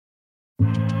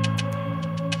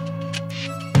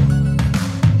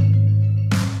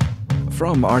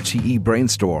From RTE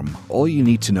Brainstorm, all you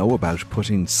need to know about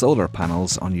putting solar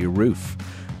panels on your roof,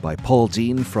 by Paul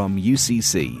Dean from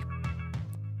UCC.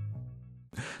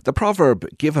 The proverb,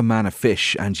 give a man a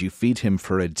fish and you feed him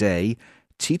for a day,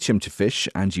 teach him to fish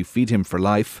and you feed him for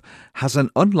life, has an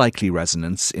unlikely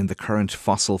resonance in the current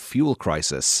fossil fuel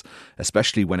crisis,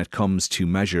 especially when it comes to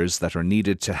measures that are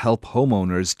needed to help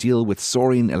homeowners deal with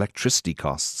soaring electricity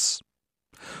costs.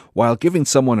 While giving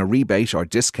someone a rebate or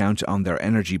discount on their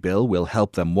energy bill will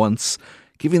help them once,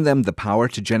 giving them the power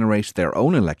to generate their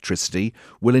own electricity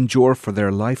will endure for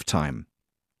their lifetime.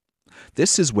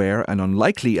 This is where an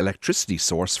unlikely electricity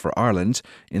source for Ireland,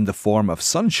 in the form of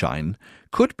sunshine,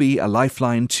 could be a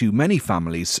lifeline to many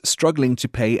families struggling to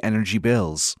pay energy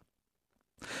bills.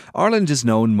 Ireland is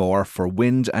known more for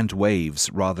wind and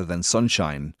waves rather than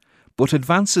sunshine, but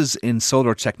advances in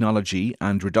solar technology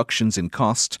and reductions in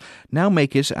cost now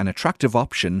make it an attractive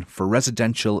option for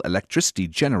residential electricity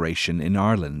generation in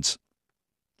Ireland.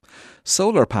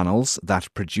 Solar panels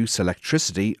that produce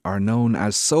electricity are known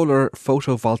as solar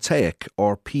photovoltaic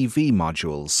or PV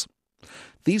modules.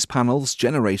 These panels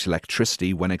generate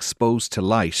electricity when exposed to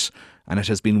light, and it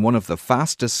has been one of the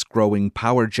fastest growing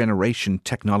power generation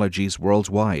technologies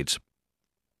worldwide.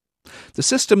 The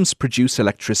systems produce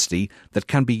electricity that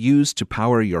can be used to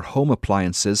power your home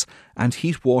appliances and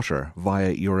heat water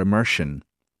via your immersion.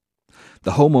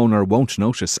 The homeowner won't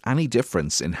notice any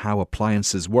difference in how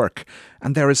appliances work,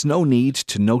 and there is no need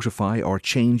to notify or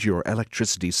change your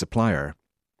electricity supplier.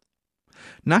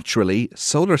 Naturally,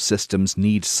 solar systems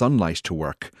need sunlight to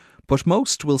work, but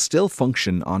most will still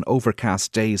function on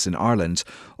overcast days in Ireland,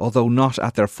 although not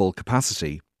at their full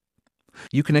capacity.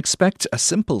 You can expect a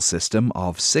simple system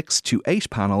of 6 to 8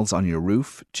 panels on your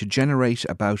roof to generate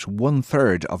about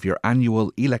 1/3 of your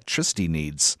annual electricity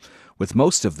needs, with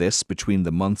most of this between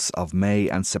the months of May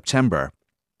and September.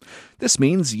 This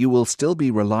means you will still be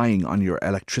relying on your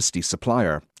electricity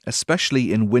supplier,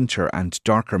 especially in winter and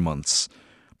darker months,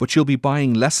 but you'll be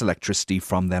buying less electricity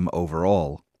from them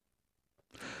overall.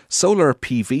 Solar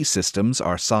PV systems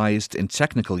are sized in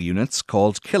technical units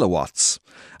called kilowatts,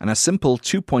 and a simple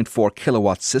 2.4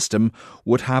 kilowatt system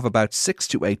would have about 6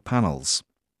 to 8 panels.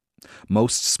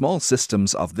 Most small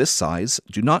systems of this size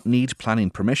do not need planning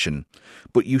permission,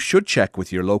 but you should check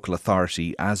with your local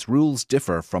authority as rules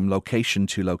differ from location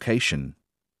to location.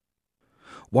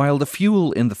 While the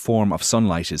fuel in the form of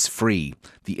sunlight is free,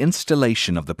 the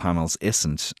installation of the panels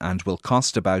isn't and will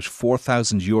cost about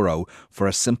 €4,000 for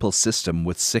a simple system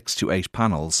with 6 to 8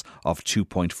 panels of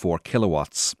 2.4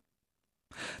 kilowatts.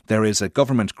 There is a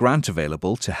government grant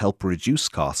available to help reduce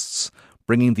costs,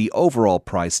 bringing the overall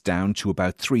price down to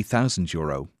about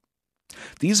 €3,000.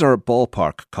 These are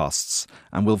ballpark costs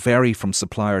and will vary from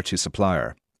supplier to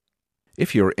supplier.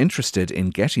 If you're interested in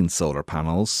getting solar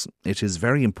panels, it is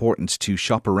very important to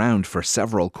shop around for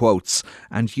several quotes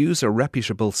and use a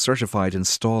reputable certified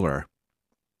installer.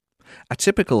 A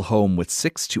typical home with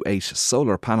 6 to 8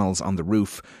 solar panels on the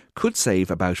roof could save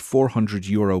about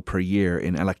 €400 per year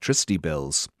in electricity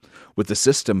bills, with the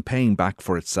system paying back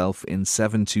for itself in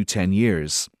 7 to 10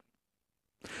 years.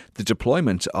 The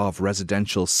deployment of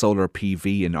residential solar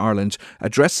PV in Ireland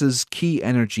addresses key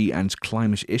energy and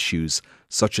climate issues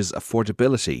such as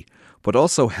affordability, but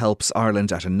also helps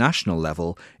Ireland at a national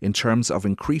level in terms of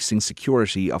increasing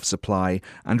security of supply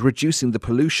and reducing the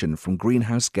pollution from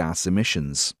greenhouse gas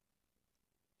emissions.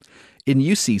 In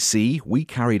UCC, we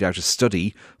carried out a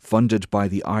study funded by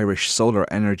the Irish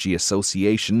Solar Energy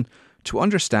Association to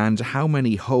understand how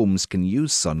many homes can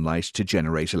use sunlight to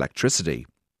generate electricity.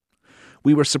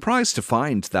 We were surprised to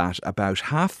find that about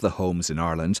half the homes in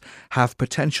Ireland have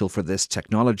potential for this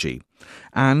technology,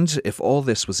 and if all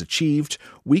this was achieved,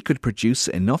 we could produce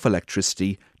enough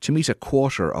electricity to meet a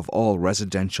quarter of all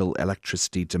residential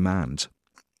electricity demand.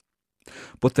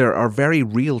 But there are very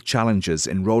real challenges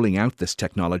in rolling out this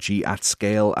technology at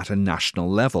scale at a national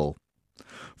level.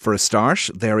 For a start,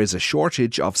 there is a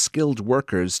shortage of skilled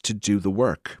workers to do the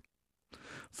work.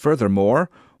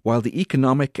 Furthermore, while the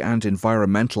economic and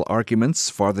environmental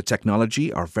arguments for the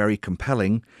technology are very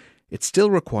compelling, it still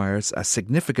requires a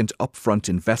significant upfront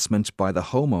investment by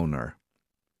the homeowner.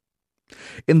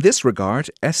 In this regard,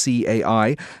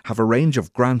 SEAI have a range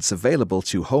of grants available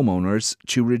to homeowners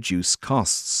to reduce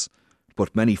costs,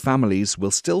 but many families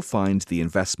will still find the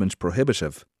investment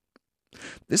prohibitive.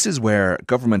 This is where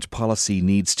government policy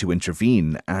needs to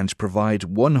intervene and provide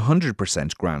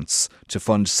 100% grants to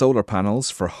fund solar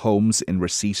panels for homes in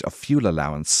receipt of fuel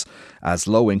allowance, as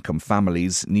low-income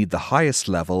families need the highest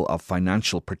level of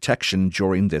financial protection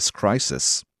during this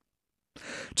crisis.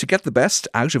 To get the best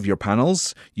out of your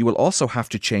panels, you will also have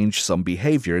to change some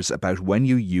behaviours about when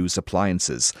you use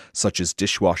appliances, such as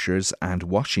dishwashers and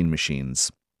washing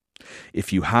machines.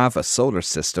 If you have a solar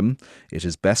system, it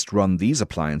is best run these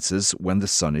appliances when the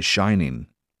sun is shining.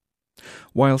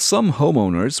 While some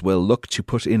homeowners will look to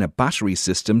put in a battery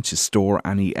system to store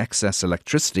any excess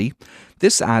electricity,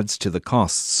 this adds to the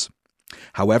costs.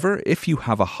 However, if you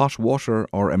have a hot water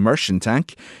or immersion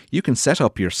tank, you can set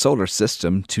up your solar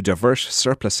system to divert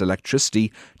surplus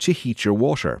electricity to heat your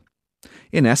water.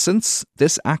 In essence,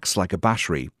 this acts like a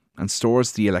battery and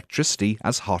stores the electricity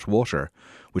as hot water,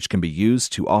 which can be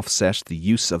used to offset the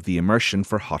use of the immersion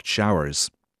for hot showers.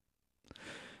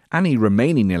 Any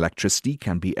remaining electricity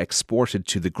can be exported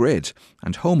to the grid,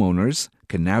 and homeowners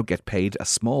can now get paid a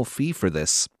small fee for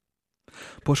this.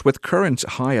 But with current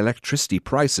high electricity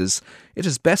prices, it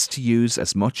is best to use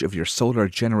as much of your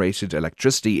solar-generated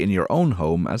electricity in your own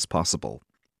home as possible.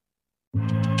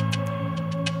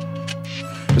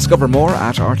 Discover more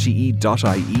at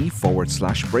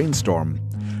rte.ie/brainstorm.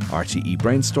 RTE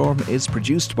Brainstorm is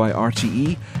produced by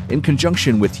RTE in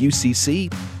conjunction with UCC,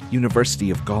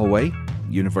 University of Galway,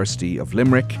 University of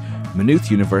Limerick, Maynooth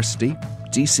University,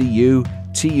 DCU,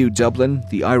 TU Dublin,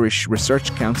 the Irish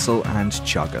Research Council and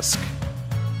Teagasc.